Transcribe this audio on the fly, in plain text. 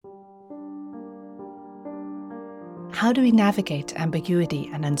How do we navigate ambiguity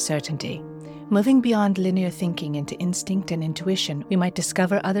and uncertainty? Moving beyond linear thinking into instinct and intuition, we might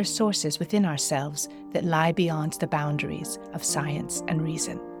discover other sources within ourselves that lie beyond the boundaries of science and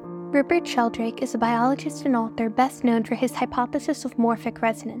reason. Rupert Sheldrake is a biologist and author best known for his hypothesis of morphic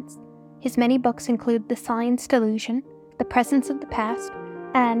resonance. His many books include The Science Delusion, The Presence of the Past,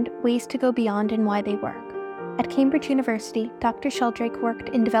 and Ways to Go Beyond and Why They Work. At Cambridge University, Dr. Sheldrake worked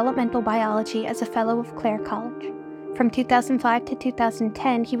in developmental biology as a Fellow of Clare College. From 2005 to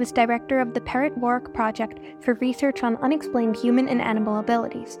 2010, he was director of the Parrot Warwick Project for research on unexplained human and animal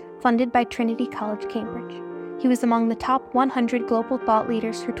abilities, funded by Trinity College, Cambridge. He was among the top 100 global thought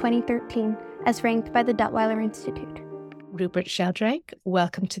leaders for 2013, as ranked by the Duttweiler Institute. Rupert Sheldrake,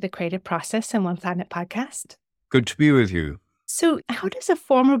 welcome to the Creative Process and One Planet podcast. Good to be with you. So how does a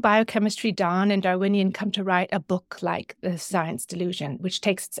former biochemistry don and Darwinian come to write a book like The Science Delusion, which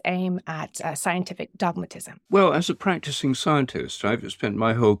takes its aim at scientific dogmatism? Well, as a practicing scientist, I've spent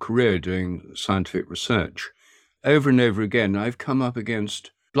my whole career doing scientific research. Over and over again, I've come up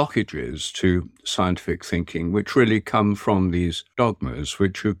against blockages to scientific thinking, which really come from these dogmas,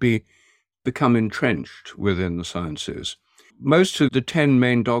 which have become entrenched within the sciences. Most of the 10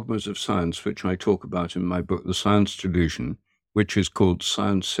 main dogmas of science, which I talk about in my book, The Science Delusion, which is called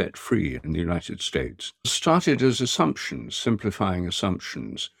Science Set Free in the United States, started as assumptions, simplifying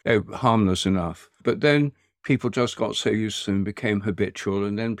assumptions, harmless enough. But then people just got so used to them, became habitual,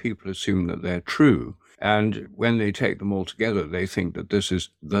 and then people assume that they're true. And when they take them all together, they think that this is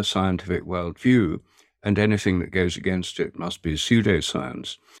the scientific worldview, and anything that goes against it must be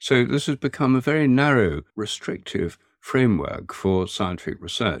pseudoscience. So this has become a very narrow, restrictive framework for scientific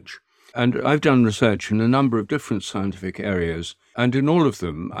research. And I've done research in a number of different scientific areas, and in all of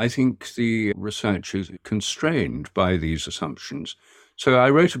them, I think the research is constrained by these assumptions. So I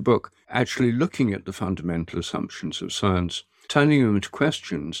wrote a book actually looking at the fundamental assumptions of science, turning them into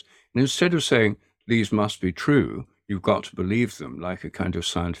questions, and instead of saying, these must be true, you've got to believe them, like a kind of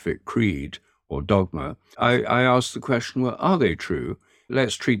scientific creed or dogma, I asked the question, well, are they true?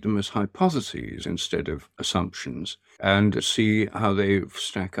 Let's treat them as hypotheses instead of assumptions and see how they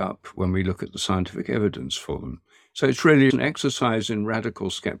stack up when we look at the scientific evidence for them. So it's really an exercise in radical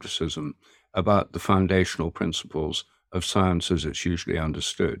skepticism about the foundational principles of science as it's usually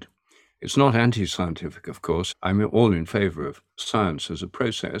understood. It's not anti-scientific, of course. I'm all in favor of science as a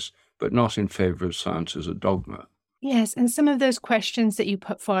process, but not in favor of science as a dogma. Yes, and some of those questions that you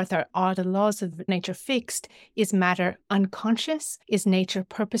put forth are the laws of nature fixed? Is matter unconscious? Is nature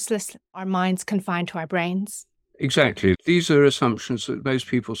purposeless? Are minds confined to our brains? Exactly. These are assumptions that most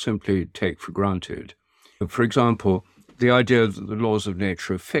people simply take for granted. For example, the idea that the laws of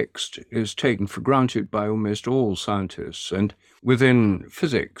nature are fixed is taken for granted by almost all scientists. And within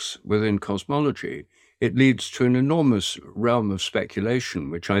physics, within cosmology, it leads to an enormous realm of speculation,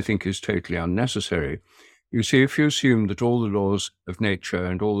 which I think is totally unnecessary. You see, if you assume that all the laws of nature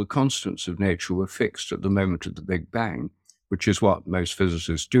and all the constants of nature were fixed at the moment of the Big Bang, which is what most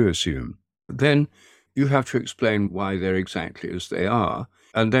physicists do assume, then you have to explain why they're exactly as they are.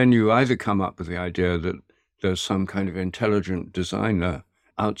 And then you either come up with the idea that there's some kind of intelligent designer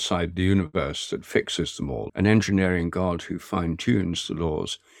outside the universe that fixes them all, an engineering god who fine-tunes the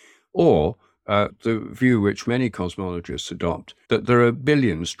laws, or the view which many cosmologists adopt, that there are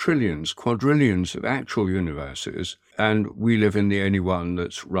billions, trillions, quadrillions of actual universes, and we live in the only one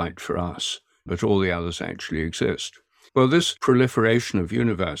that's right for us, but all the others actually exist. Well, this proliferation of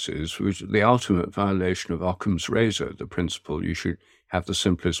universes was the ultimate violation of Occam's razor, the principle you should have the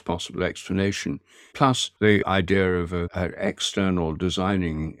simplest possible explanation, plus the idea of an external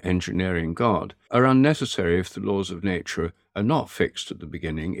designing engineering god, are unnecessary if the laws of nature are not fixed at the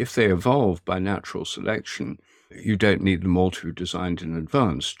beginning. If they evolve by natural selection, you don't need them all to be designed in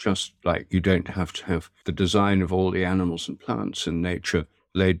advance, just like you don't have to have the design of all the animals and plants in nature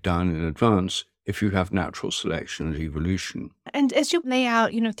laid down in advance if you have natural selection and evolution. And as you lay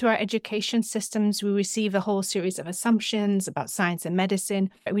out, through our education systems, we receive a whole series of assumptions about science and medicine.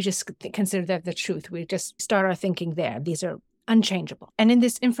 We just consider that the truth. We just start our thinking there. These are unchangeable. And in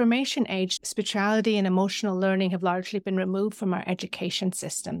this information age, spirituality and emotional learning have largely been removed from our education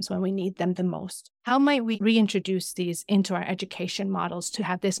systems when we need them the most. How might we reintroduce these into our education models to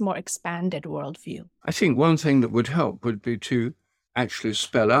have this more expanded worldview? I think one thing that would help would be to actually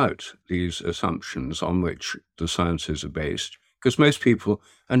spell out these assumptions on which the sciences are based, because most people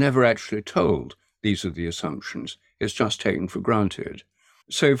are never actually told these are the assumptions. It's just taken for granted.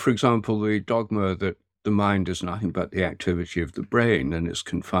 So, for example, the dogma that the mind is nothing but the activity of the brain and is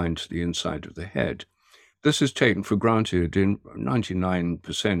confined to the inside of the head. This is taken for granted in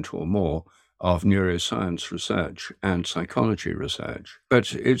 99% or more of neuroscience research and psychology research.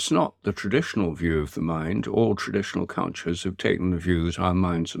 But it's not the traditional view of the mind. All traditional cultures have taken the view that our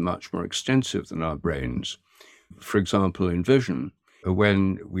minds are much more extensive than our brains. For example, in vision,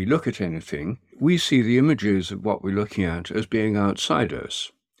 when we look at anything, we see the images of what we're looking at as being outside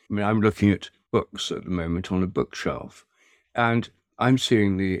us. I mean, I'm looking at books at the moment on a bookshelf, and I'm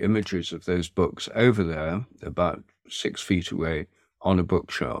seeing the images of those books over there, about 6 feet away, on a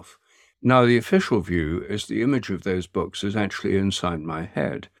bookshelf. Now, the official view is the image of those books is actually inside my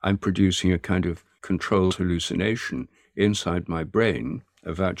head. I'm producing a kind of controlled hallucination inside my brain,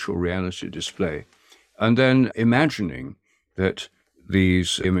 a virtual reality display, and then imagining that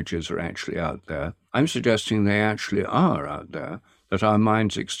these images are actually out there. I'm suggesting they actually are out there, that our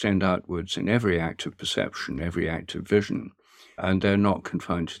minds extend outwards in every act of perception, every act of vision, and they're not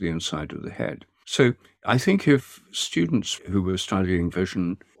confined to the inside of the head. So I think if students who were studying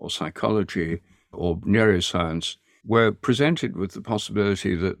vision or psychology or neuroscience were presented with the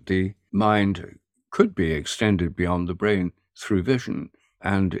possibility that the mind could be extended beyond the brain through vision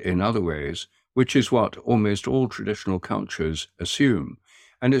and in other ways, which is what almost all traditional cultures assume.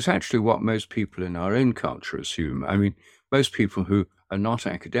 And it's actually what most people in our own culture assume. I mean, most people who are not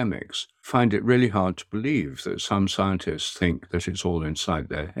academics find it really hard to believe that some scientists think that it's all inside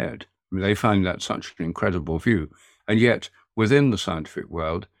their head. I mean, they find that such an incredible view. And yet, within the scientific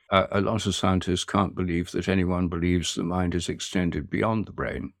world, a lot of scientists can't believe that anyone believes the mind is extended beyond the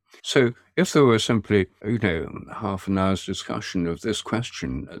brain. So if there were simply, half an hour's discussion of this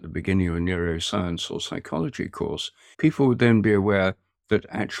question at the beginning of a neuroscience or psychology course, people would then be aware that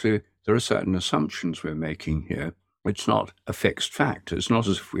actually there are certain assumptions we're making here. It's not a fixed fact. It's not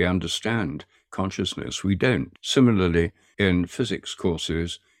as if we understand consciousness. We don't. Similarly, in physics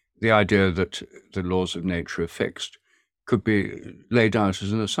courses, the idea that the laws of nature are fixed could be laid out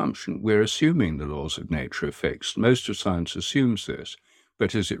as an assumption. We're assuming the laws of nature are fixed. Most of science assumes this.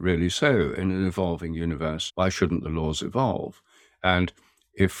 But is it really so? In an evolving universe, why shouldn't the laws evolve? And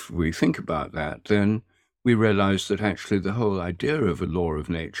if we think about that, then we realize that actually the whole idea of a law of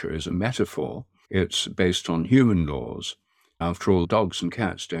nature is a metaphor. It's based on human laws. After all, dogs and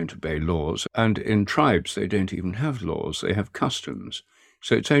cats don't obey laws, and in tribes they don't even have laws, they have customs.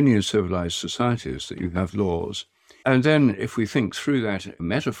 So it's only in civilized societies that you have laws. And then if we think through that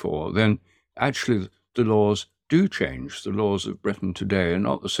metaphor, then actually the laws do change. The laws of Britain today are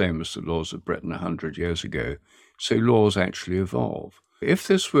not the same as the laws of Britain 100 years ago. So laws actually evolve. If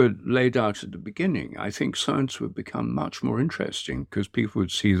this were laid out at the beginning, I think science would become much more interesting because people would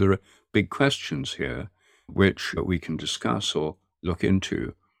see there are big questions here which we can discuss or look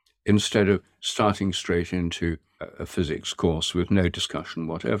into instead of starting straight into a physics course with no discussion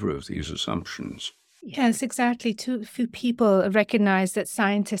whatever of these assumptions. Yes, exactly. Too few people recognize that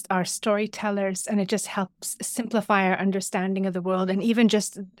scientists are storytellers, and it just helps simplify our understanding of the world. And even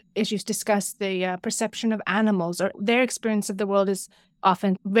just as you discussed, the perception of animals or their experience of the world is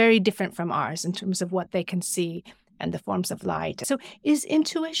often very different from ours in terms of what they can see and the forms of light. So is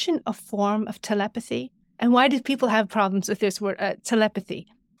intuition a form of telepathy? And why do people have problems with this word, telepathy?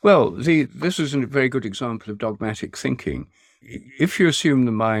 Well, this is a very good example of dogmatic thinking. If you assume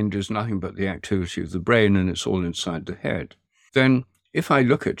the mind is nothing but the activity of the brain and it's all inside the head, then if I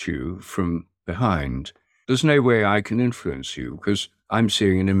look at you from behind, there's no way I can influence you because I'm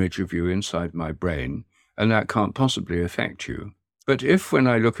seeing an image of you inside my brain and that can't possibly affect you. But if when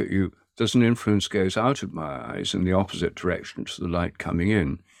I look at you, there's an influence goes out of my eyes in the opposite direction to the light coming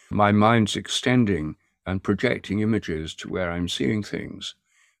in, my mind's extending and projecting images to where I'm seeing things,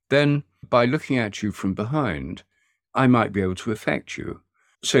 then by looking at you from behind, I might be able to affect you.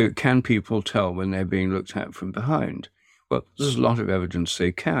 So can people tell when they're being looked at from behind? Well, there's a lot of evidence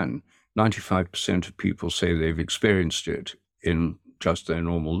they can. 95% of people say they've experienced it in just their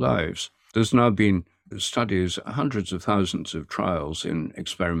normal lives. There's now been studies, hundreds of thousands of trials in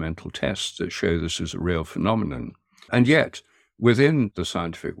experimental tests that show this is a real phenomenon. And yet, within the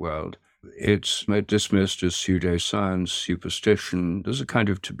scientific world, it's dismissed as pseudoscience, superstition. There's a kind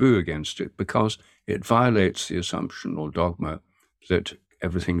of taboo against it because it violates the assumption or dogma that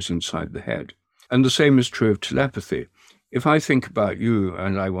everything's inside the head. And the same is true of telepathy. If I think about you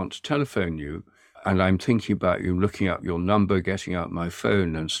and I want to telephone you, and I'm thinking about you, looking up your number, getting out my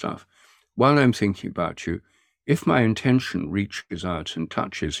phone and stuff, while I'm thinking about you, if my intention reaches out and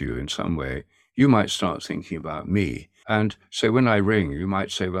touches you in some way, you might start thinking about me. And so when I ring, you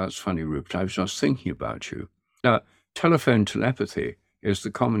might say, well, that's funny, Rupert, I was just thinking about you. Now, telephone telepathy is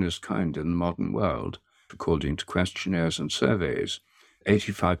the commonest kind in the modern world. According to questionnaires and surveys,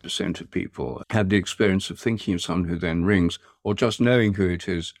 85% of people have the experience of thinking of someone who then rings or just knowing who it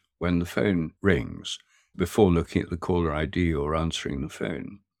is when the phone rings before looking at the caller ID or answering the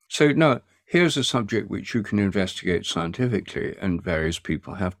phone. So now, here's a subject which you can investigate scientifically, and various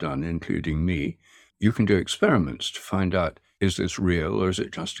people have done, including me. You can do experiments to find out, is this real or is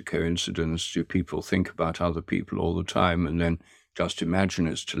it just a coincidence? Do people think about other people all the time and then just imagine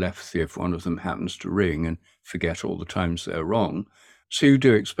it's telepathy if one of them happens to ring and forget all the times they're wrong? So you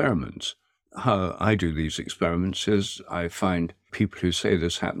do experiments. How I do these experiments is I find people who say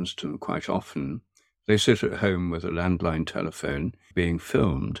this happens to them quite often. They sit at home with a landline telephone being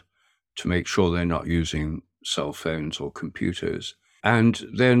filmed to make sure they're not using cell phones or computers. And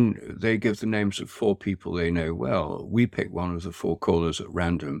then they give the names of 4 people they know well. We pick one of the 4 callers at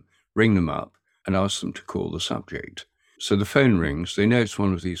random, ring them up, and ask them to call the subject. So the phone rings, they know it's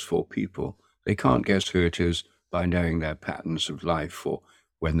one of these 4 people. They can't guess who it is by knowing their patterns of life or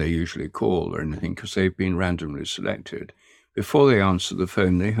when they usually call or anything, because they've been randomly selected. Before they answer the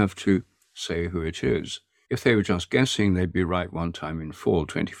phone, they have to say who it is. If they were just guessing, they'd be right one time in 4,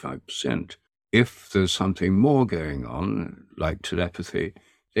 25%. If there's something more going on, like telepathy,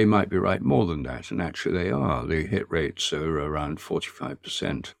 they might be right more than that, and actually they are. The hit rates are around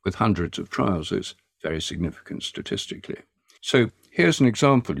 45%. With hundreds of trials, it's very significant statistically. So here's an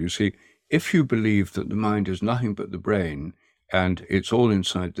example. You see, if you believe that the mind is nothing but the brain and it's all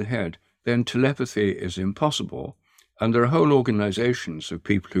inside the head, then telepathy is impossible. And there are whole organizations of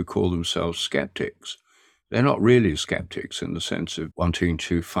people who call themselves skeptics. They're not really skeptics in the sense of wanting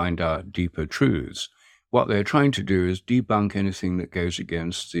to find out deeper truths. What they're trying to do is debunk anything that goes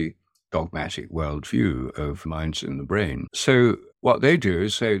against the dogmatic worldview of minds in the brain. So what they do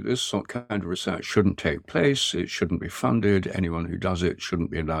is say this kind of research shouldn't take place, it shouldn't be funded, anyone who does it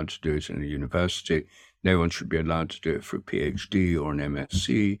shouldn't be allowed to do it in a university, no one should be allowed to do it for a PhD or an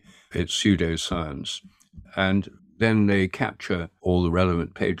MSc, it's pseudoscience. And then they capture all the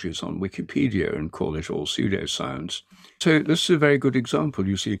relevant pages on Wikipedia and call it all pseudoscience. So this is a very good example.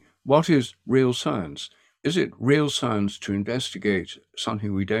 You see, what is real science? Is it real science to investigate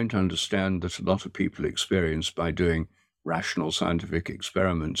something we don't understand that a lot of people experience by doing rational scientific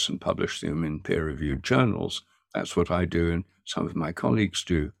experiments and publish them in peer-reviewed journals? That's what I do and some of my colleagues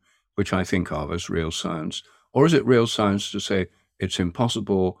do, which I think of as real science. Or is it real science to say it's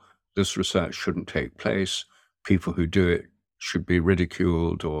impossible, this research shouldn't take place, people who do it should be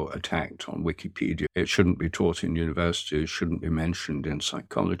ridiculed or attacked on Wikipedia. It shouldn't be taught in universities, shouldn't be mentioned in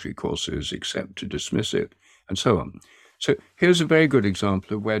psychology courses except to dismiss it, and so on. So here's a very good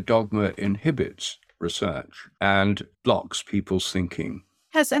example of where dogma inhibits research and blocks people's thinking.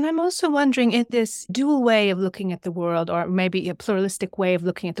 Yes, and I'm also wondering, in this dual way of looking at the world, or maybe a pluralistic way of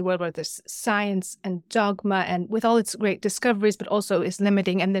looking at the world, where there's science and dogma, and with all its great discoveries, but also is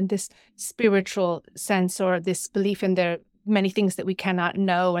limiting, and then this spiritual sense or this belief in there are many things that we cannot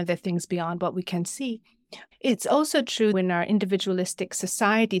know and there are things beyond what we can see. It's also true in our individualistic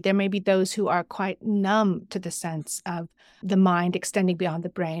society, there may be those who are quite numb to the sense of the mind extending beyond the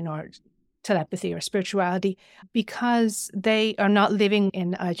brain or telepathy or spirituality, because they are not living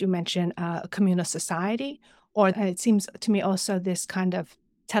in, as you mentioned, a communal society. Or it seems to me also this kind of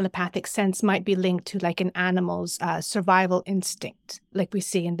telepathic sense might be linked to like an animal's survival instinct, like we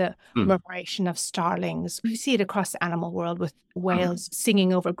see in the murmuration of starlings. We see it across the animal world with whales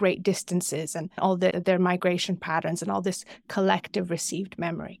singing over great distances and all their migration patterns and all this collective received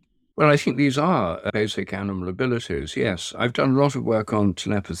memory. Well, I think these are basic animal abilities, yes. I've done a lot of work on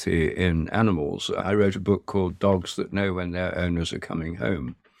telepathy in animals. I wrote a book called Dogs That Know When Their Owners Are Coming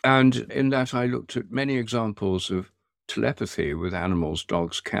Home. And in that I looked at many examples of telepathy with animals,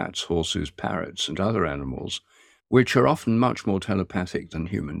 dogs, cats, horses, parrots, and other animals, which are often much more telepathic than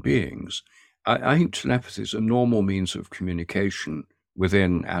human beings. I think telepathy is a normal means of communication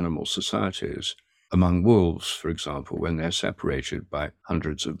within animal societies. Among wolves, for example, when they're separated by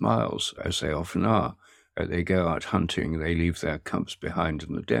hundreds of miles, as they often are, they go out hunting, they leave their cubs behind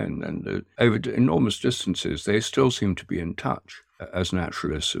in the den, and over enormous distances, they still seem to be in touch, as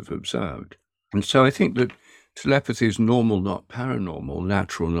naturalists have observed. And so I think that telepathy is normal, not paranormal,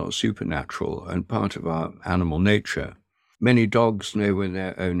 natural, not supernatural, and part of our animal nature. Many dogs know when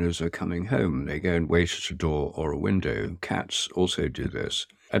their owners are coming home. They go and wait at a door or a window. Cats also do this.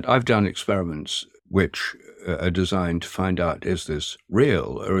 And I've done experiments which are designed to find out, is this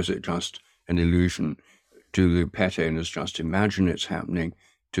real or is it just an illusion? Do the pet owners just imagine it's happening?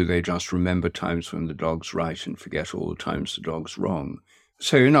 Do they just remember times when the dog's right and forget all the times the dog's wrong?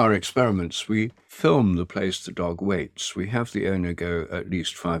 So in our experiments, we film the place the dog waits. We have the owner go at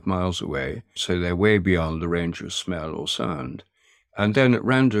least 5 miles away, so they're way beyond the range of smell or sound. And then at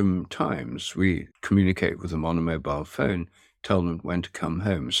random times, we communicate with them on a mobile phone tell them when to come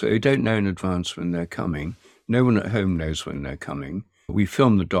home. So they don't know in advance when they're coming. No one at home knows when they're coming. We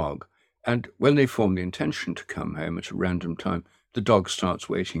film the dog, and when they form the intention to come home at a random time, the dog starts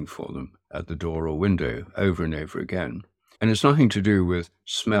waiting for them at the door or window over and over again. And it's nothing to do with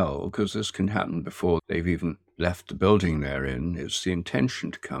smell, because this can happen before they've even left the building they're in. It's the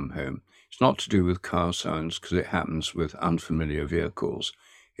intention to come home. It's not to do with car sounds, because it happens with unfamiliar vehicles.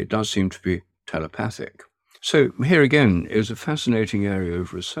 It does seem to be telepathic. So here again is a fascinating area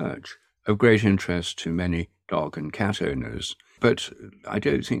of research, of great interest to many dog and cat owners. But I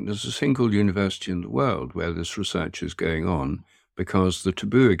don't think there's a single university in the world where this research is going on, because the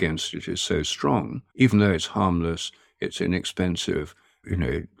taboo against it is so strong. Even though it's harmless, it's inexpensive,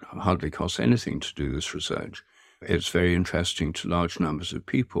 it hardly costs anything to do this research. It's very interesting to large numbers of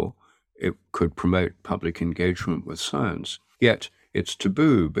people. It could promote public engagement with science. Yet it's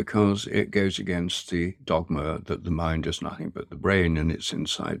taboo because it goes against the dogma that the mind is nothing but the brain and it's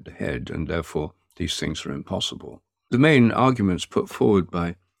inside the head, and therefore these things are impossible. The main arguments put forward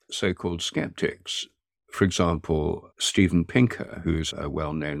by so-called skeptics, for example, Steven Pinker, who's a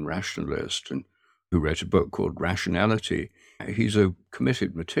well-known rationalist and who wrote a book called Rationality. He's a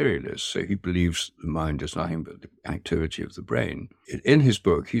committed materialist, so he believes the mind is nothing but the activity of the brain. In his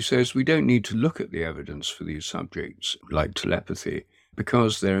book, he says we don't need to look at the evidence for these subjects, like telepathy,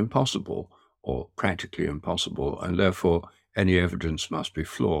 because they're impossible or practically impossible, and therefore any evidence must be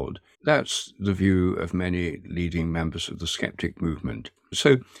flawed. That's the view of many leading members of the skeptic movement.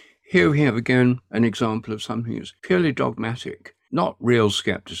 So here we have again an example of something that's purely dogmatic. Not real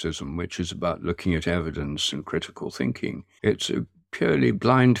skepticism, which is about looking at evidence and critical thinking. It's a purely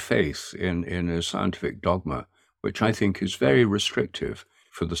blind faith in a scientific dogma, which I think is very restrictive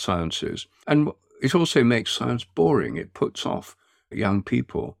for the sciences. And it also makes science boring. It puts off young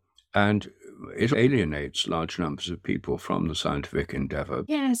people, and it alienates large numbers of people from the scientific endeavor.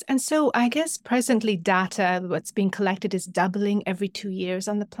 Yes. And so I guess presently data, what's being collected is doubling every 2 years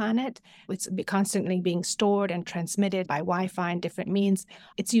on the planet. It's constantly being stored and transmitted by Wi-Fi and different means.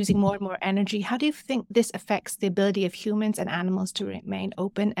 It's using more and more energy. How do you think this affects the ability of humans and animals to remain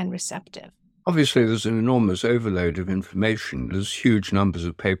open and receptive? Obviously, there's an enormous overload of information. There's huge numbers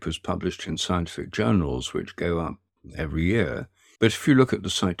of papers published in scientific journals, which go up every year. But if you look at the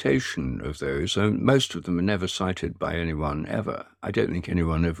citation of those, most of them are never cited by anyone ever. I don't think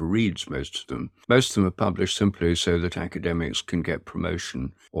anyone ever reads most of them. Most of them are published simply so that academics can get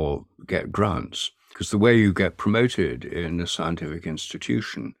promotion or get grants. Because the way you get promoted in a scientific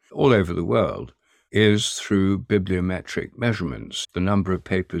institution all over the world is through bibliometric measurements. The number of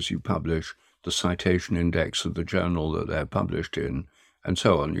papers you publish, the citation index of the journal that they're published in, and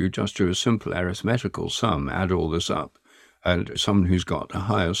so on. You just do a simple arithmetical sum, add all this up, and someone who's got a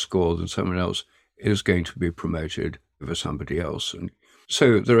higher score than someone else is going to be promoted over somebody else. And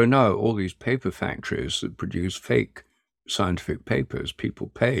so there are now all these paper factories that produce fake scientific papers. People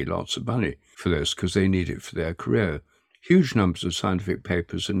pay lots of money for this because they need it for their career. Huge numbers of scientific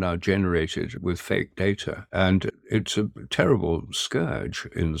papers are now generated with fake data, and it's a terrible scourge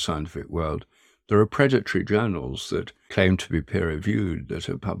in the scientific world. There are predatory journals that claim to be peer-reviewed that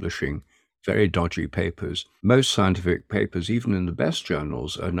are publishing very dodgy papers. Most scientific papers, even in the best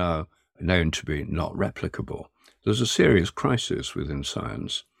journals, are now known to be not replicable. There's a serious crisis within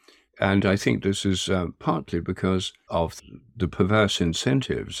science, and I think this is partly because of the perverse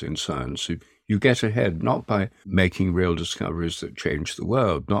incentives in science. You get ahead not by making real discoveries that change the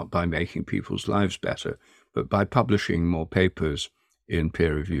world, not by making people's lives better, but by publishing more papers in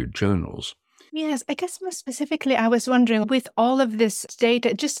peer-reviewed journals. Yes, I guess more specifically, I was wondering, with all of this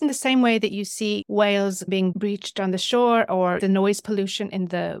data, just in the same way that you see whales being breached on the shore or the noise pollution in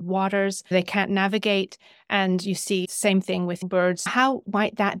the waters, they can't navigate, and you see the same thing with birds, how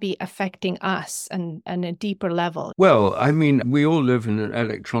might that be affecting us on a deeper level? Well, I mean, we all live in an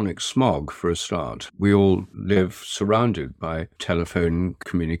electronic smog for a start. We all live surrounded by telephone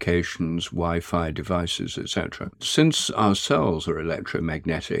communications, Wi-Fi devices, etc. Since our cells are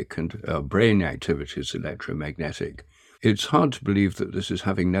electromagnetic and our brain activity is electromagnetic, it's hard to believe that this is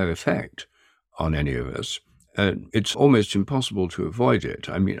having no effect on any of us. It's almost impossible to avoid it.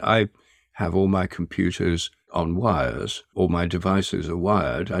 I mean, I have all my computers on wires. All my devices are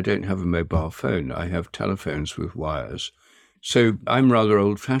wired. I don't have a mobile phone. I have telephones with wires. So I'm rather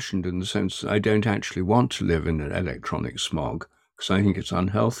old-fashioned in the sense that I don't actually want to live in an electronic smog because I think it's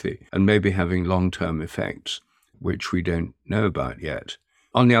unhealthy and maybe having long-term effects, which we don't know about yet.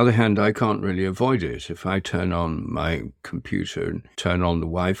 On the other hand, I can't really avoid it. If I turn on my computer and turn on the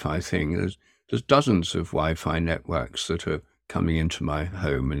Wi-Fi thing, there's dozens of Wi-Fi networks that are coming into my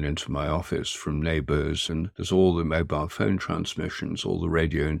home and into my office from neighbors, and there's all the mobile phone transmissions, all the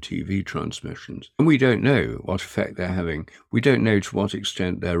radio and TV transmissions. And we don't know what effect they're having. We don't know to what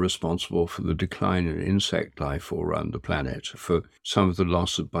extent they're responsible for the decline in insect life all around the planet, for some of the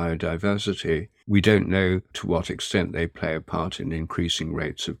loss of biodiversity. We don't know to what extent they play a part in increasing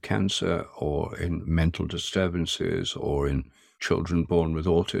rates of cancer or in mental disturbances or in children born with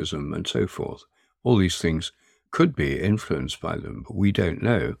autism and so forth. All these things could be influenced by them, but we don't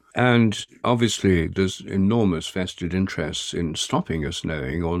know. And obviously, there's enormous vested interests in stopping us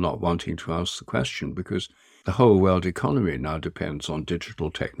knowing or not wanting to ask the question, because the whole world economy now depends on digital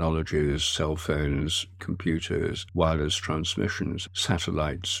technologies, cell phones, computers, wireless transmissions,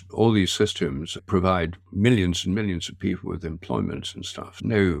 satellites. All these systems provide millions and millions of people with employment and stuff.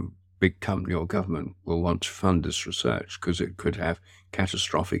 No big company or government will want to fund this research because it could have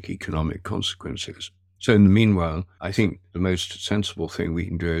catastrophic economic consequences. So in the meanwhile, I think the most sensible thing we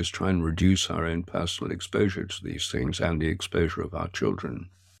can do is try and reduce our own personal exposure to these things and the exposure of our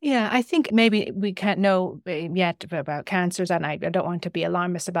children. Yeah, I think maybe we can't know yet about cancers, and I don't want to be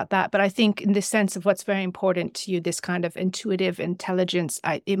alarmist about that. But I think in the sense of what's very important to you, this kind of intuitive intelligence,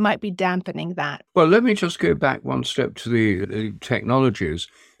 it might be dampening that. Well, let me just go back one step to the technologies.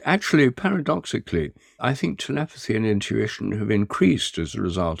 Actually, paradoxically, I think telepathy and intuition have increased as a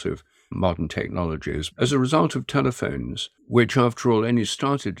result of modern technologies, as a result of telephones, which after all only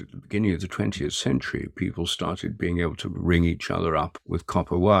started at the beginning of the 20th century. People started being able to ring each other up with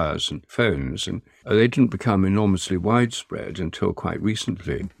copper wires and phones, and they didn't become enormously widespread until quite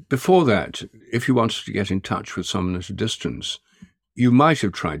recently. Before that, if you wanted to get in touch with someone at a distance, you might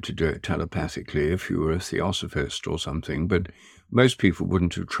have tried to do it telepathically if you were a theosophist or something, but most people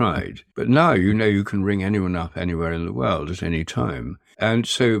wouldn't have tried. But now you can ring anyone up anywhere in the world at any time. And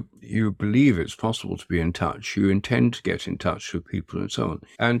so you believe it's possible to be in touch. You intend to get in touch with people and so on.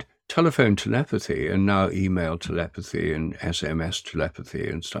 And telephone telepathy and now email telepathy and SMS telepathy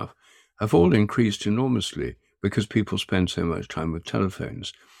and stuff have all increased enormously because people spend so much time with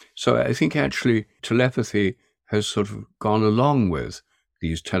telephones. So I think actually telepathy has sort of gone along with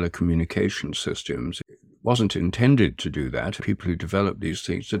these telecommunication systems. It wasn't intended to do that. People who developed these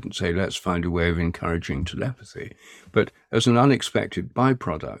things didn't say, let's find a way of encouraging telepathy. But as an unexpected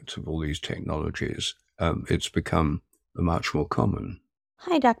byproduct of all these technologies, it's become much more common.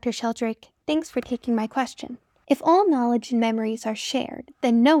 Hi, Dr. Sheldrake. Thanks for taking my question. If all knowledge and memories are shared,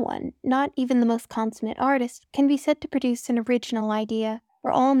 then no one, not even the most consummate artist, can be said to produce an original idea.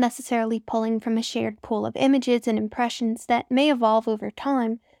 We're all necessarily pulling from a shared pool of images and impressions that may evolve over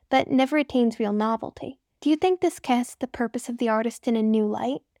time, but never attains real novelty. Do you think this casts the purpose of the artist in a new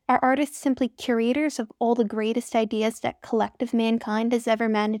light? Are artists simply curators of all the greatest ideas that collective mankind has ever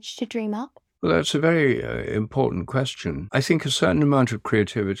managed to dream up? Well, that's a very important question. I think a certain amount of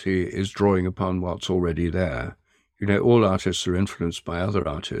creativity is drawing upon what's already there. All artists are influenced by other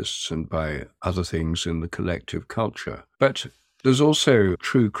artists and by other things in the collective culture. But there's also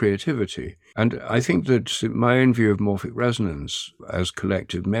true creativity. And I think that my own view of morphic resonance as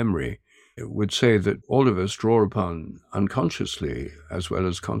collective memory would say that all of us draw upon unconsciously as well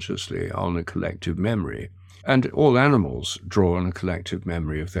as consciously on a collective memory. And all animals draw on a collective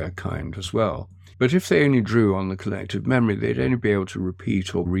memory of their kind as well. But if they only drew on the collective memory, they'd only be able to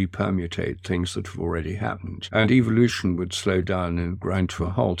repeat or repermutate things that have already happened. And evolution would slow down and grind to a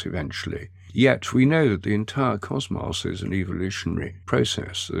halt eventually. Yet we know that the entire cosmos is an evolutionary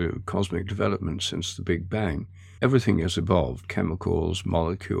process, the cosmic development since the Big Bang. Everything has evolved. Chemicals,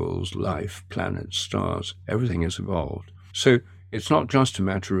 molecules, life, planets, stars, everything has evolved. So it's not just a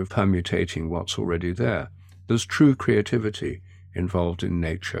matter of permutating what's already there. There's true creativity involved in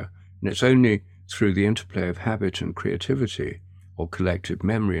nature, and it's only through the interplay of habit and creativity, or collective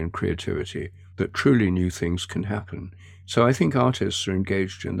memory and creativity, that truly new things can happen. So I think artists are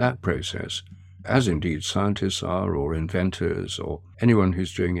engaged in that process, as indeed scientists are, or inventors, or anyone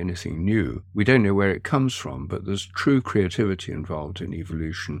who's doing anything new. We don't know where it comes from, but there's true creativity involved in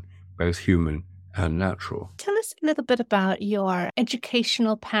evolution, both human and natural. Tell us a little bit about your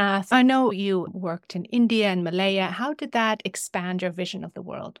educational path. I know you worked in India and Malaya. How did that expand your vision of the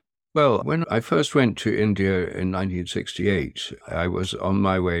world? Well, when I first went to India in 1968, I was on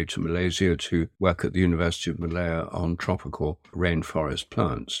my way to Malaysia to work at the University of Malaya on tropical rainforest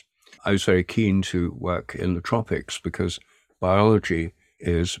plants. I was very keen to work in the tropics because biology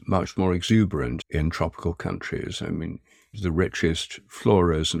is much more exuberant in tropical countries. I mean, the richest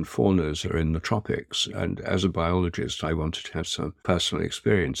floras and faunas are in the tropics, and as a biologist, I wanted to have some personal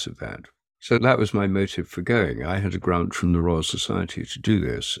experience of that. So that was my motive for going. I had a grant from the Royal Society to do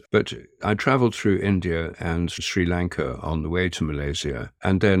this, but I traveled through India and Sri Lanka on the way to Malaysia.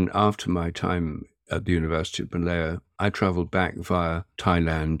 And then after my time at the University of Malaya, I traveled back via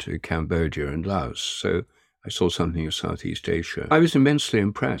Thailand to Cambodia and Laos. So I saw something of Southeast Asia. I was immensely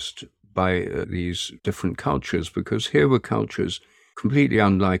impressed by these different cultures, because here were cultures completely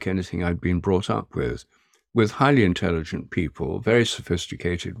unlike anything I'd been brought up with highly intelligent people, very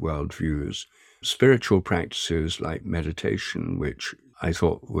sophisticated worldviews, spiritual practices like meditation, which I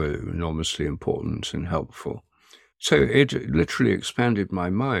thought were enormously important and helpful. So it literally expanded my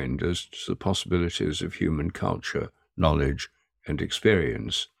mind as to the possibilities of human culture, knowledge, and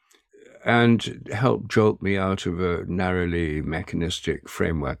experience, and helped jolt me out of a narrowly mechanistic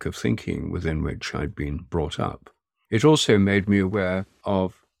framework of thinking within which I'd been brought up. It also made me aware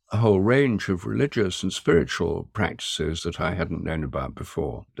of a whole range of religious and spiritual practices that I hadn't known about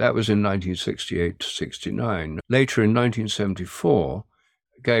before. That was in 1968 to 69. Later in 1974,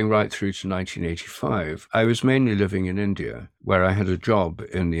 going right through to 1985, I was mainly living in India, where I had a job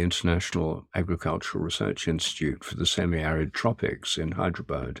in the International Agricultural Research Institute for the Semi-Arid Tropics in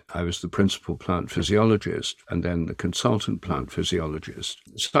Hyderabad. I was the principal plant physiologist and then the consultant plant physiologist.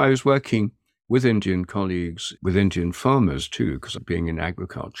 So I was working with Indian colleagues, with Indian farmers too, because being in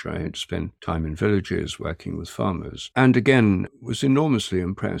agriculture, I had spent time in villages working with farmers. And again, was enormously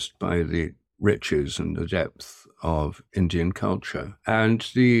impressed by the riches and the depth of Indian culture and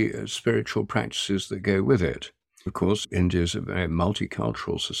the spiritual practices that go with it. Of course, India is a very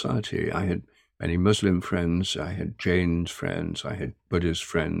multicultural society. I had many Muslim friends, I had Jain friends, I had Buddhist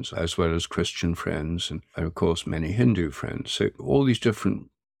friends, as well as Christian friends, and of course many Hindu friends. So all these different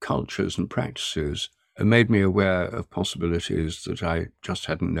cultures and practices made me aware of possibilities that I just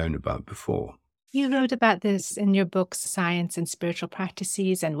hadn't known about before. You wrote about this in your books, Science and Spiritual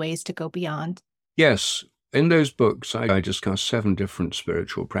Practices and Ways to Go Beyond. Yes. In those books, I discuss 7 different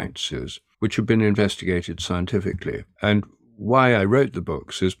spiritual practices which have been investigated scientifically. And why I wrote the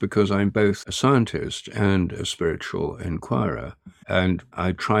books is because I'm both a scientist and a spiritual inquirer. And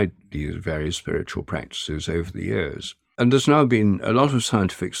I tried these various spiritual practices over the years. And there's now been a lot of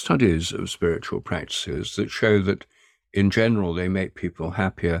scientific studies of spiritual practices that show that, in general, they make people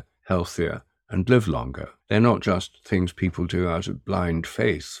happier, healthier, and live longer. They're not just things people do out of blind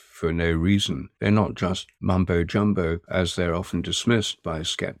faith for no reason. They're not just mumbo-jumbo, as they're often dismissed by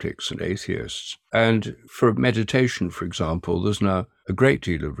skeptics and atheists. And for meditation, for example, there's now a great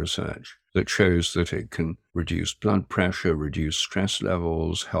deal of research that shows that it can reduce blood pressure, reduce stress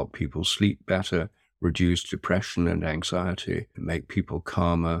levels, help people sleep better, reduce depression and anxiety, make people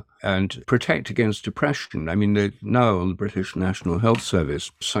calmer, and protect against depression. I mean, now on the British National Health Service,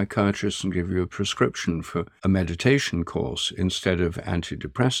 psychiatrists can give you a prescription for a meditation course instead of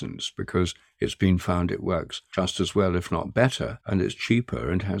antidepressants, because it's been found it works just as well, if not better, and it's cheaper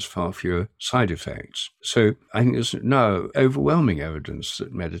and has far fewer side effects. So I think there's now overwhelming evidence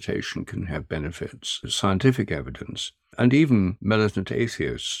that meditation can have benefits, scientific evidence. And even militant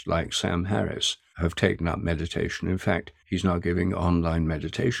atheists like Sam Harris have taken up meditation. In fact, he's now giving online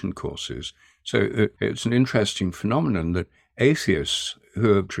meditation courses. So it's an interesting phenomenon that atheists,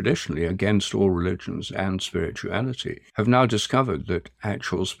 who are traditionally against all religions and spirituality, have now discovered that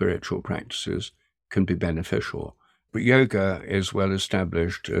actual spiritual practices can be beneficial. But yoga is well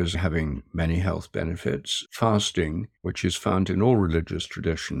established as having many health benefits. Fasting, which is found in all religious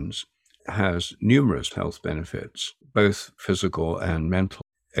traditions, has numerous health benefits, both physical and mental.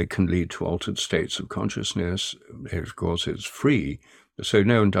 It can lead to altered states of consciousness. Of course, it's free, so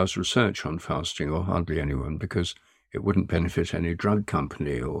no one does research on fasting, or hardly anyone, because it wouldn't benefit any drug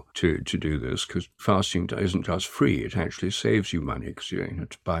company or to do this, because fasting isn't just free. It actually saves you money, because you don't have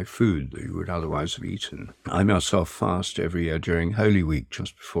to buy food that you would otherwise have eaten. I myself fast every year during Holy Week,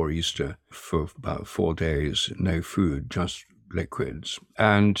 just before Easter, for about 4 days, no food, just liquids.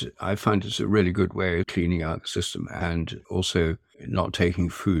 And I find it's a really good way of cleaning out the system and also not taking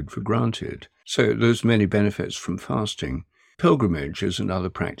food for granted. So there's many benefits from fasting. Pilgrimage is another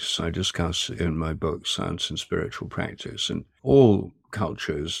practice I discuss in my book, Science and Spiritual Practice. And all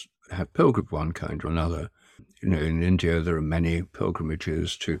cultures have pilgrimage of one kind or another. You know, in India, there are many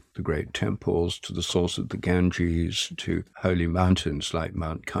pilgrimages to the great temples, to the source of the Ganges, to holy mountains like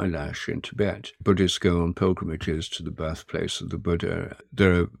Mount Kailash in Tibet. Buddhists go on pilgrimages to the birthplace of the Buddha.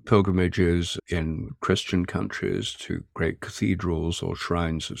 There are pilgrimages in Christian countries to great cathedrals or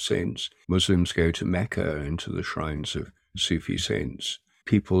shrines of saints. Muslims go to Mecca and to the shrines of Sufi saints.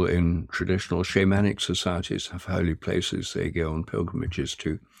 People in traditional shamanic societies have holy places they go on pilgrimages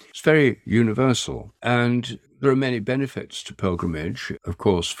to. It's very universal, and there are many benefits to pilgrimage. Of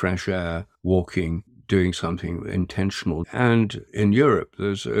course, fresh air, walking, doing something intentional. And in Europe,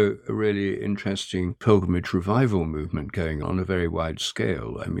 there's a really interesting pilgrimage revival movement going on a very wide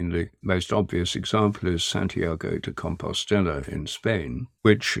scale. I mean, the most obvious example is Santiago de Compostela in Spain,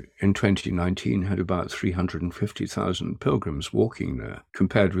 which in 2019 had about 350,000 pilgrims walking there,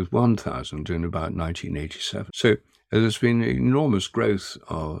 compared with 1,000 in about 1987. So there's been enormous growth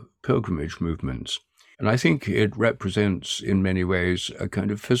of pilgrimage movements. And I think it represents, in many ways, a kind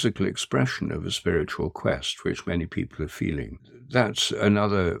of physical expression of a spiritual quest, which many people are feeling. That's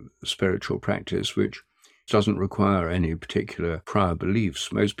another spiritual practice which doesn't require any particular prior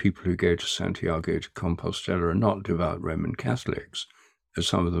beliefs. Most people who go to Santiago de Compostela are not devout Roman Catholics.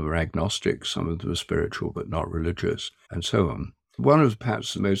 Some of them are agnostic, some of them are spiritual but not religious, and so on. One of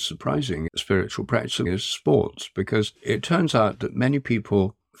perhaps the most surprising spiritual practices is sports, because it turns out that many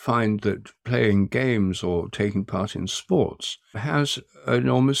people find that playing games or taking part in sports has an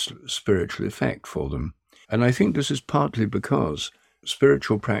enormous spiritual effect for them. And I think this is partly because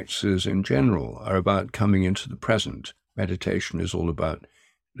spiritual practices in general are about coming into the present. Meditation is all about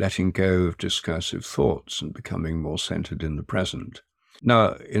letting go of discursive thoughts and becoming more centered in the present.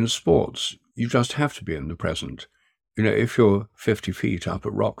 Now, in sports, you just have to be in the present. You know, if you're 50 feet up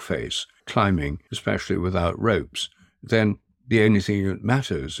a rock face, climbing, especially without ropes, then the only thing that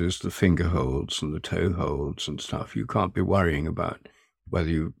matters is the finger holds and the toe holds and stuff. You can't be worrying about whether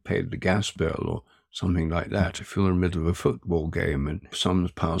you paid the gas bill or something like that. If you're in the middle of a football game and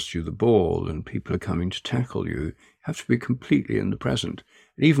someone's passed you the ball and people are coming to tackle you, you have to be completely in the present.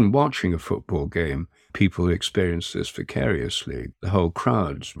 And even watching a football game, people experience this vicariously. The whole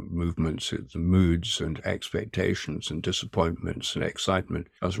crowd's movements, the moods and expectations and disappointments and excitement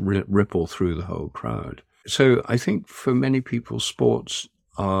just ripple through the whole crowd. So I think for many people, sports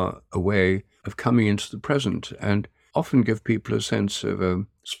are a way of coming into the present and often give people a sense of a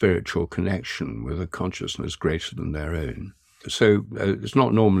spiritual connection with a consciousness greater than their own. So it's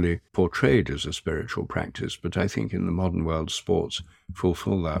not normally portrayed as a spiritual practice, but I think in the modern world, sports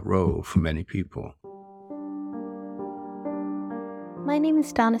fulfill that role for many people. My name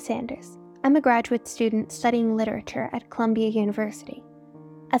is Donna Sanders. I'm a graduate student studying literature at Columbia University.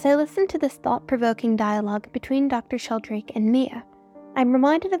 As I listen to this thought-provoking dialogue between Dr. Sheldrake and Mia, I'm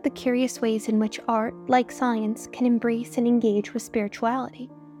reminded of the curious ways in which art, like science, can embrace and engage with spirituality.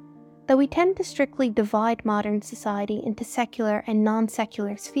 Though we tend to strictly divide modern society into secular and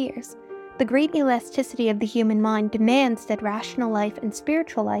non-secular spheres, the great elasticity of the human mind demands that rational life and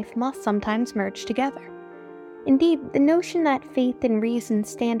spiritual life must sometimes merge together. Indeed, the notion that faith and reason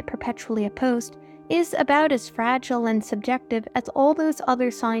stand perpetually opposed is about as fragile and subjective as all those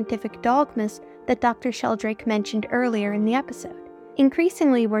other scientific dogmas that Dr. Sheldrake mentioned earlier in the episode.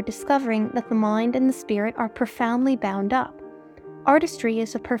 Increasingly, we're discovering that the mind and the spirit are profoundly bound up. Artistry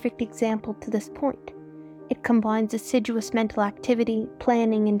is a perfect example to this point. It combines assiduous mental activity,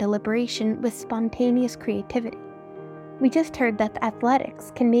 planning, and deliberation with spontaneous creativity. We just heard that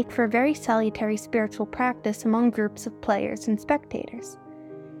athletics can make for a very salutary spiritual practice among groups of players and spectators.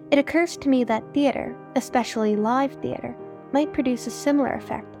 It occurs to me that theater, especially live theater, might produce a similar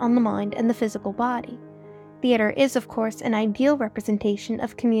effect on the mind and the physical body. Theater is, of course, an ideal representation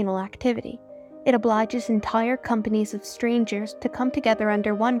of communal activity. It obliges entire companies of strangers to come together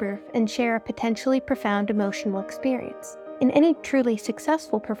under one roof and share a potentially profound emotional experience. In any truly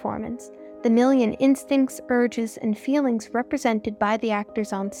successful performance, the million instincts, urges, and feelings represented by the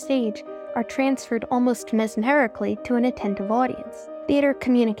actors on stage are transferred almost mesmerically to an attentive audience. Theater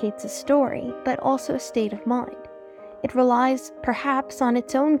communicates a story, but also a state of mind. It relies, perhaps, on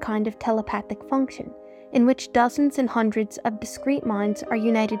its own kind of telepathic function, in which dozens and hundreds of discrete minds are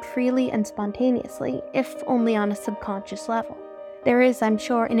united freely and spontaneously, if only on a subconscious level. There is, I'm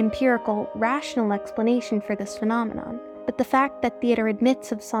sure, an empirical, rational explanation for this phenomenon, but the fact that theater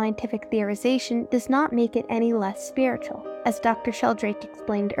admits of scientific theorization does not make it any less spiritual. As Dr. Sheldrake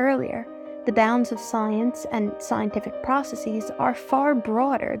explained earlier, the bounds of science and scientific processes are far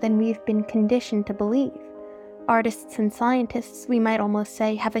broader than we've been conditioned to believe. Artists and scientists, we might almost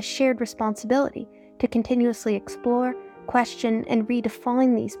say, have a shared responsibility to continuously explore, question, and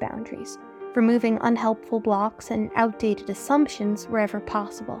redefine these boundaries, removing unhelpful blocks and outdated assumptions wherever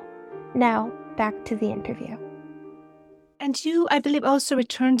possible. Now, back to the interview. And you, I believe, also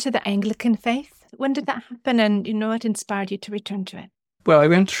returned to the Anglican faith. When did that happen, and what inspired you to return to it? Well, I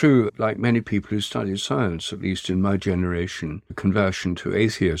went through, like many people who study science, at least in my generation, a conversion to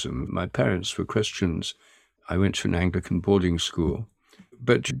atheism. My parents were Christians. I went to an Anglican boarding school.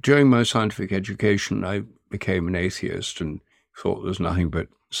 But during my scientific education, I became an atheist and thought there's nothing but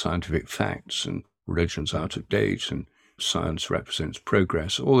scientific facts and religion's out of date and science represents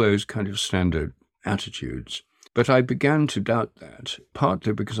progress, all those kind of standard attitudes. But I began to doubt that,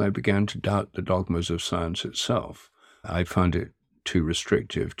 partly because I began to doubt the dogmas of science itself. I found it too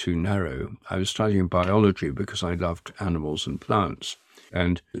restrictive, too narrow. I was studying biology because I loved animals and plants.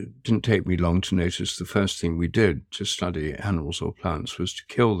 And it didn't take me long to notice the first thing we did to study animals or plants was to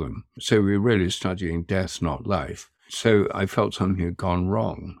kill them. So we were really studying death, not life. So I felt something had gone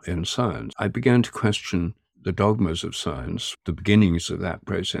wrong in science. I began to question the dogmas of science. The beginnings of that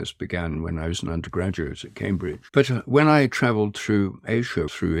process began when I was an undergraduate at Cambridge. But when I traveled through Asia,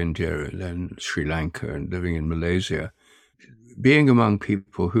 through India, and then Sri Lanka, and living in Malaysia, being among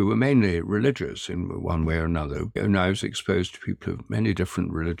people who were mainly religious in one way or another, and I was exposed to people of many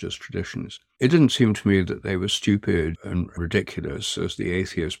different religious traditions, it didn't seem to me that they were stupid and ridiculous, as the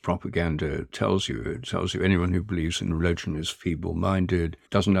atheist propaganda tells you. It tells you anyone who believes in religion is feeble-minded,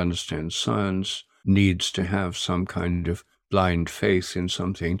 doesn't understand science, needs to have some kind of blind faith in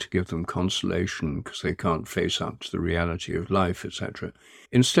something to give them consolation because they can't face up to the reality of life, etc.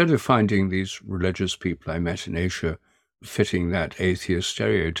 Instead of finding these religious people I met in Asia fitting that atheist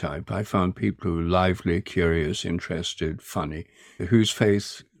stereotype, I found people who were lively, curious, interested, funny, whose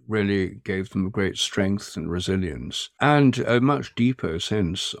faith really gave them great strength and resilience, and a much deeper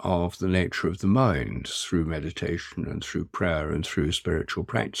sense of the nature of the mind through meditation and through prayer and through spiritual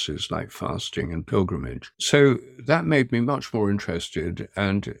practices like fasting and pilgrimage. So that made me much more interested,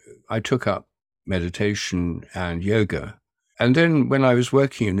 and I took up meditation and yoga. And then when I was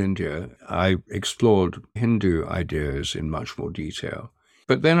working in India, I explored Hindu ideas in much more detail.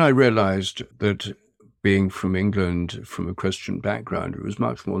 But then I realized that being from England, from a Christian background, it was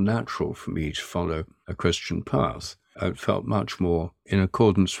much more natural for me to follow a Christian path. It felt much more in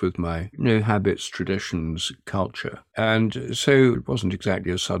accordance with my habits, traditions, culture. And so it wasn't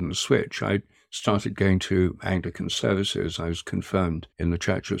exactly a sudden switch. I started going to Anglican services. I was confirmed in the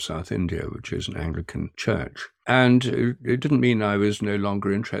Church of South India, which is an Anglican church. And it didn't mean I was no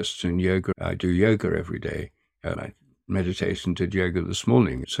longer interested in yoga. I do yoga every day. I meditated and did yoga this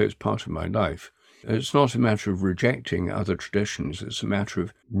morning, so it's part of my life. It's not a matter of rejecting other traditions. It's a matter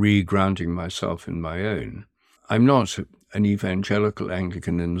of re-grounding myself in my own. I'm not an evangelical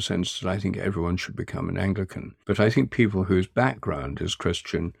Anglican in the sense that I think everyone should become an Anglican, but I think people whose background is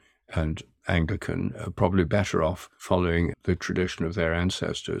Christian and Anglican are probably better off following the tradition of their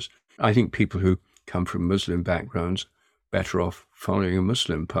ancestors. I think people who come from Muslim backgrounds better off following a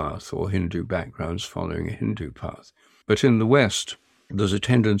Muslim path, or Hindu backgrounds following a Hindu path. But in the West, there's a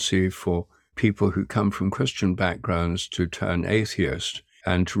tendency for people who come from Christian backgrounds to turn atheist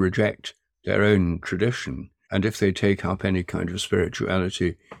and to reject their own tradition. And if they take up any kind of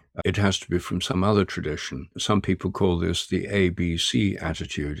spirituality, it has to be from some other tradition. Some people call this the ABC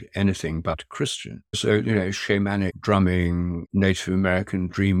attitude, anything but Christian. So, shamanic drumming, Native American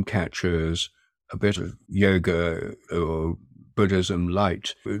dream catchers, a bit of yoga or Buddhism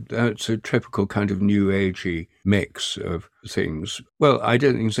light. That's a typical kind of new agey mix of things. Well, I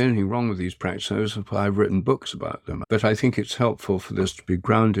don't think there's anything wrong with these practices. I've written books about them. But I think it's helpful for this to be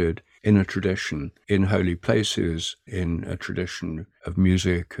grounded in a tradition, in holy places, in a tradition of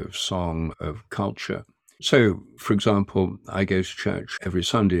music, of song, of culture. So, for example, I go to church every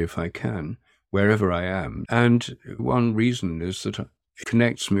Sunday if I can, wherever I am. And one reason is that it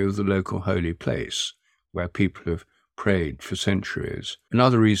connects me with the local holy place where people have prayed for centuries.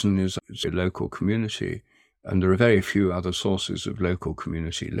 Another reason is it's a local community, and there are very few other sources of local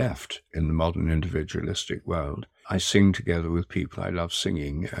community left in the modern individualistic world. I sing together with people I love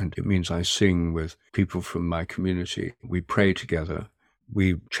singing, and it means I sing with people from my community. We pray together.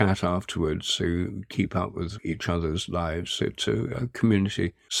 We chat afterwards to keep up with each other's lives. It's a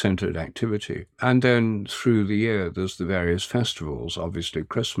community-centered activity. And then through the year, there's the various festivals, obviously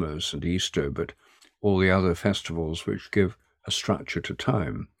Christmas and Easter, but all the other festivals which give a structure to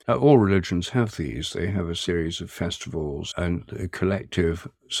time. All religions have these. They have a series of festivals and collective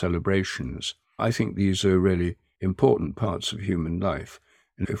celebrations. I think these are really important parts of human life.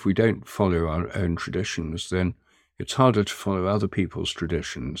 And if we don't follow our own traditions, then it's harder to follow other people's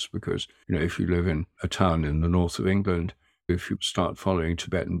traditions because, if you live in a town in the north of England, if you start following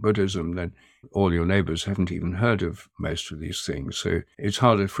Tibetan Buddhism, then all your neighbors haven't even heard of most of these things. So it's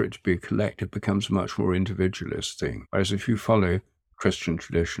harder for it to be a collective. It becomes a much more individualist thing. Whereas if you follow Christian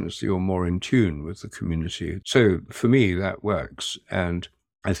traditions, you're more in tune with the community. So for me, that works. And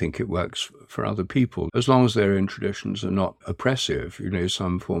I think it works for other people, as long as their own traditions are not oppressive.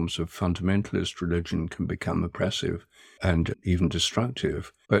 Some forms of fundamentalist religion can become oppressive and even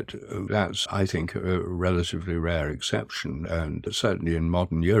destructive. But that's, I think, a relatively rare exception. And certainly in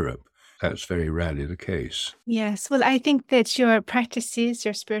modern Europe, That's very rarely the case. Yes. Well, I think that your practices,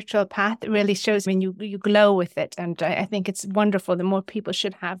 your spiritual path really shows when you glow with it. And I think it's wonderful. The more people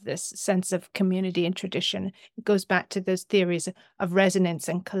should have this sense of community and tradition. It goes back to those theories of resonance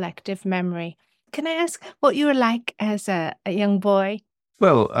and collective memory. Can I ask what you were like as a young boy?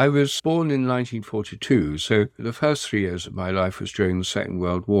 Well, I was born in 1942, so the first 3 years of my life was during the Second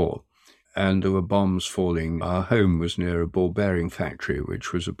World War. And there were bombs falling. Our home was near a ball bearing factory,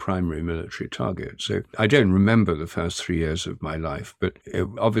 which was a primary military target. So I don't remember the first 3 years of my life, but it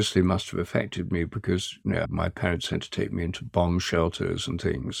obviously must have affected me because my parents had to take me into bomb shelters and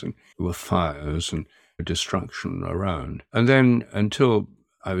things, and there were fires and destruction around. And then until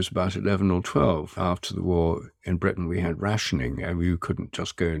I was about 11 or 12. After the war in Britain, we had rationing, and you couldn't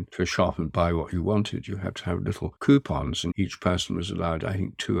just go into a shop and buy what you wanted. You had to have little coupons, and each person was allowed, I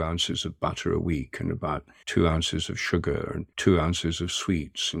think, 2 ounces of butter a week and about 2 ounces of sugar and 2 ounces of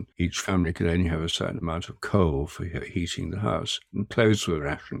sweets. And each family could only have a certain amount of coal for heating the house, and clothes were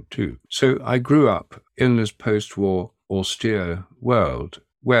rationed too. So I grew up in this post-war austere world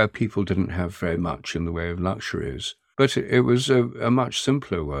where people didn't have very much in the way of luxuries. But it was a much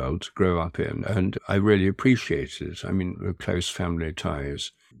simpler world to grow up in, and I really appreciated it. I mean, the close family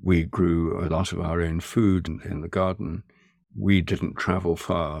ties. We grew a lot of our own food in the garden. We didn't travel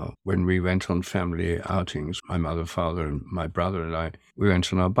far. When we went on family outings, my mother, father, and my brother and I, we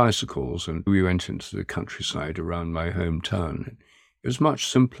went on our bicycles, and we went into the countryside around my hometown. It was a much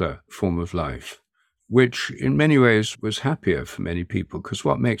simpler form of life, which in many ways was happier for many people, because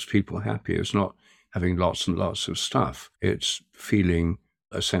what makes people happy is not having lots and lots of stuff. It's feeling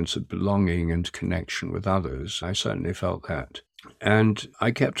a sense of belonging and connection with others. I certainly felt that. And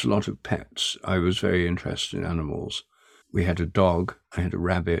I kept a lot of pets. I was very interested in animals. We had a dog, I had a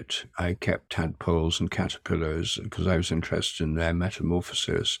rabbit, I kept tadpoles and caterpillars because I was interested in their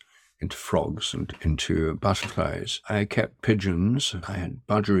metamorphosis into frogs and into butterflies. I kept pigeons, I had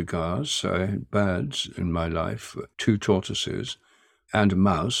budgerigars, so I had birds in my life, 2 tortoises, and a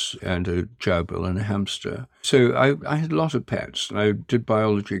mouse, and a gerbil, and a hamster. So I had a lot of pets. I did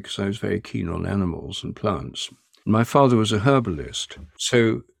biology because I was very keen on animals and plants. My father was a herbalist,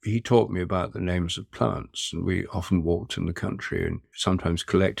 so he taught me about the names of plants, and we often walked in the country and sometimes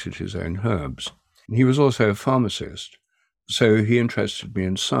collected his own herbs. And he was also a pharmacist, so he interested me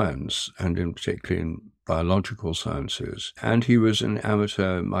in science, and in particularly in biological sciences. And he was an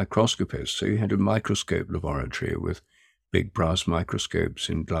amateur microscopist, so he had a microscope laboratory with big brass microscopes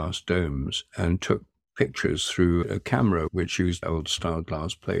in glass domes, and took pictures through a camera which used old-style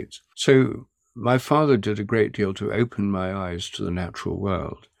glass plates. So my father did a great deal to open my eyes to the natural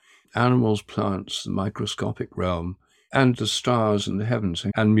world. Animals, plants, the microscopic realm, and the stars and the heavens,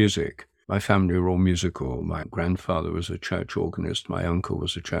 and music. My family were all musical. My grandfather was a church organist. My uncle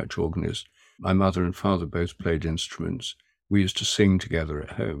was a church organist. My mother and father both played instruments. We used to sing together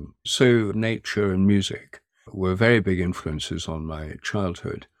at home. So nature and music were very big influences on my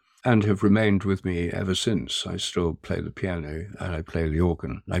childhood and have remained with me ever since. I still play the piano and I play the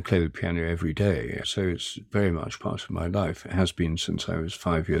organ. I play the piano every day, so it's very much part of my life. It has been since I was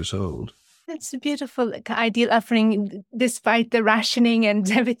 5 years old. That's a beautiful ideal upbringing, despite the rationing and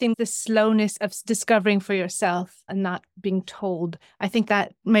everything, the slowness of discovering for yourself and not being told. I think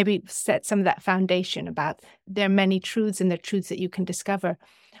that maybe set some of that foundation about there are many truths and the truths that you can discover.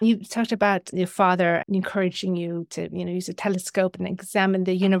 You talked about your father encouraging you to, use a telescope and examine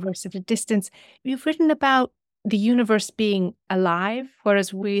the universe at a distance. You've written about the universe being alive,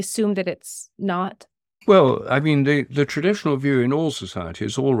 whereas we assume that it's not. Well, I mean, the traditional view in all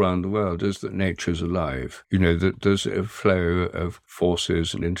societies all around the world is that nature's alive, that there's a flow of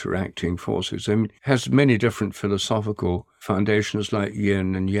forces and interacting forces. I mean, it has many different philosophical foundations like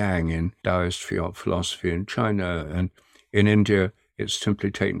yin and yang in Taoist philosophy in China, and in India, it's simply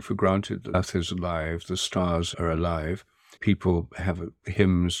taken for granted that Earth is alive, the stars are alive. People have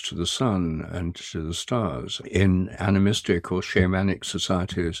hymns to the sun and to the stars. In animistic or shamanic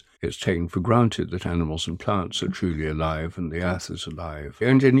societies, it's taken for granted that animals and plants are truly alive and the earth is alive.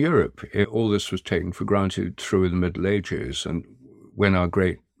 And in Europe, all this was taken for granted through the Middle Ages. And when our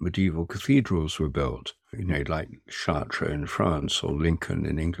great medieval cathedrals were built, like Chartres in France or Lincoln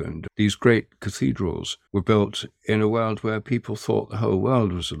in England, these great cathedrals were built in a world where people thought the whole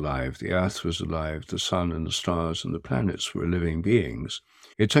world was alive, the earth was alive, the sun and the stars and the planets were living beings.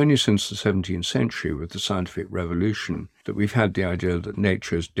 It's only since the 17th century, with the scientific revolution, that we've had the idea that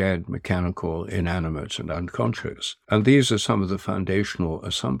nature is dead, mechanical, inanimate, and unconscious. And these are some of the foundational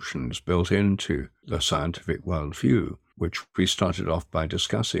assumptions built into the scientific worldview, which we started off by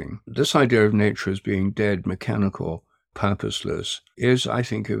discussing. This idea of nature as being dead, mechanical, purposeless, is, I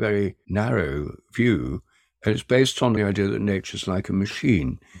think, a very narrow view. And it's based on the idea that nature's like a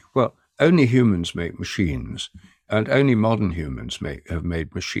machine. Well, only humans make machines, and only modern humans have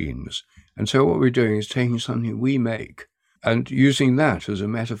made machines. And so what we're doing is taking something we make and using that as a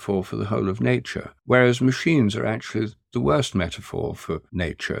metaphor for the whole of nature, whereas machines are actually the worst metaphor for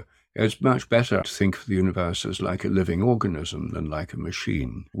nature. It's much better to think of the universe as like a living organism than like a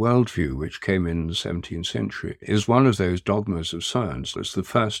machine. Worldview, which came in the 17th century, is one of those dogmas of science. It's the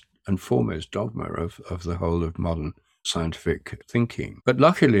first and foremost dogma of the whole of modern scientific thinking. But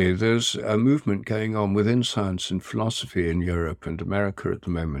luckily, there's a movement going on within science and philosophy in Europe and America at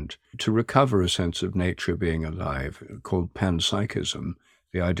the moment to recover a sense of nature being alive, called panpsychism,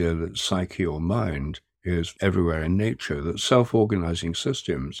 the idea that psyche or mind is everywhere in nature, that self-organizing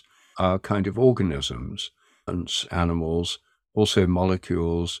systems are kind of organisms, and animals, also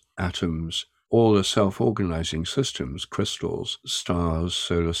molecules, atoms, all are self-organizing systems, crystals, stars,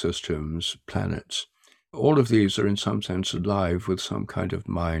 solar systems, planets. All of these are in some sense alive with some kind of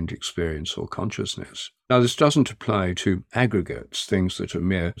mind, experience, or consciousness. Now, this doesn't apply to aggregates, things that are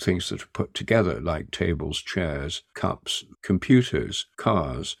mere things that are put together, like tables, chairs, cups, computers,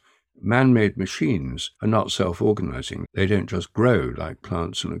 cars. Man-made machines are not self-organizing. They don't just grow like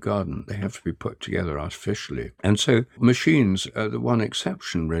plants in a garden. They have to be put together artificially. And so machines are the one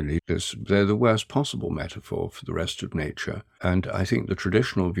exception, really. They're the worst possible metaphor for the rest of nature. And I think the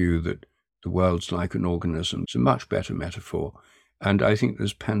traditional view that the world's like an organism is a much better metaphor. And I think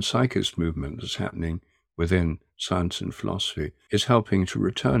this panpsychist movement that's happening within science and philosophy is helping to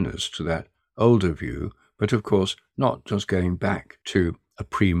return us to that older view, but of course not just going back to a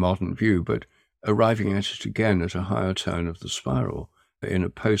pre-modern view, but arriving at it again at a higher turn of the spiral in a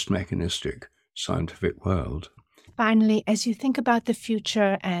post-mechanistic scientific world. Finally, as you think about the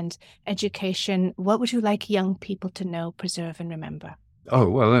future and education, what would you like young people to know, preserve, and remember? Oh,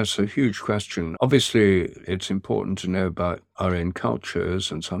 well, that's a huge question. Obviously, it's important to know about our own cultures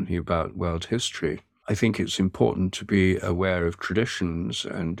and something about world history. I think it's important to be aware of traditions,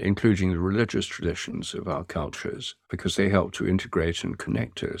 and including the religious traditions of our cultures, because they help to integrate and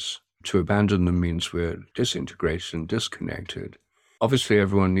connect us. To abandon them means we're disintegrated and disconnected. Obviously,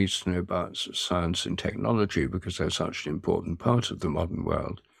 everyone needs to know about science and technology because they're such an important part of the modern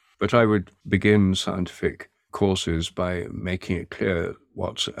world. But I would begin scientific courses by making it clear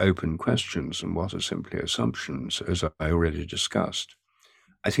what's open questions and what are simply assumptions, as I already discussed.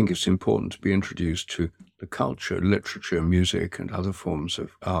 I think it's important to be introduced to the culture, literature, music, and other forms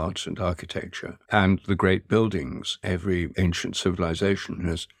of art and architecture, and the great buildings. Every ancient civilization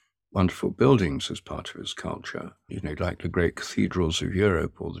has wonderful buildings as part of its culture, like the great cathedrals of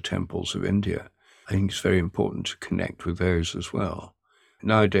Europe or the temples of India. I think it's very important to connect with those as well.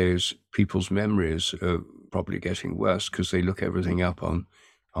 Nowadays, people's memories are probably getting worse because they look everything up on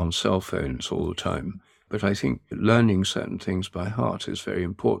cell phones all the time. But I think learning certain things by heart is very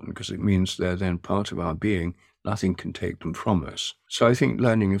important because it means they're then part of our being. Nothing can take them from us. So I think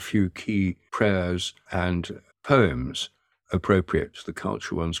learning a few key prayers and poems appropriate to the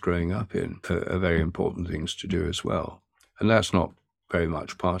culture one's growing up in are very important things to do as well. And that's not very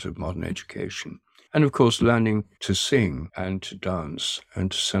much part of modern education. And of course, learning to sing and to dance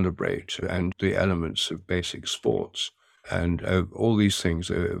and to celebrate and the elements of basic sports. And all these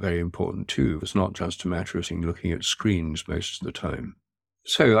things are very important too. It's not just a matter of looking at screens most of the time.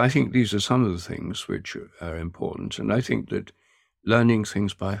 So I think these are some of the things which are important. And I think that learning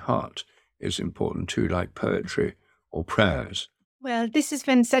things by heart is important too, like poetry or prayers. Well, this has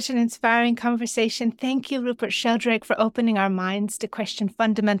been such an inspiring conversation. Thank you, Rupert Sheldrake, for opening our minds to question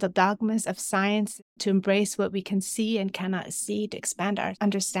fundamental dogmas of science, to embrace what we can see and cannot see, to expand our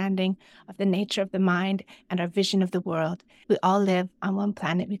understanding of the nature of the mind and our vision of the world. We all live on one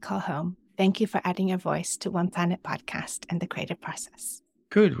planet we call home. Thank you for adding your voice to One Planet Podcast and the creative process.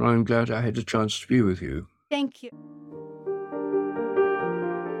 Good. Well, I'm glad I had a chance to be with you. Thank you.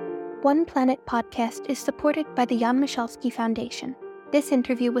 One Planet Podcast is supported by the Jan Michalski Foundation. This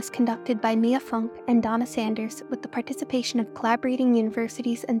interview was conducted by Mia Funk and Donna Sanders with the participation of collaborating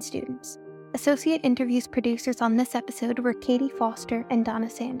universities and students. Associate interviews producers on this episode were Katie Foster and Donna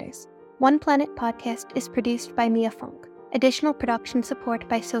Sanders. One Planet Podcast is produced by Mia Funk. Additional production support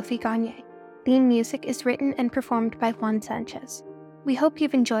by Sophie Gagne. Theme music is written and performed by Juan Sanchez. We hope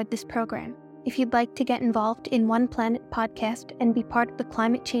you've enjoyed this program. If you'd like to get involved in One Planet Podcast and be part of the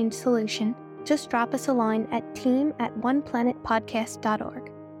climate change solution, just drop us a line at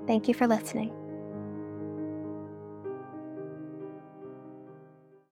team@oneplanetpodcast.org. Thank you for listening.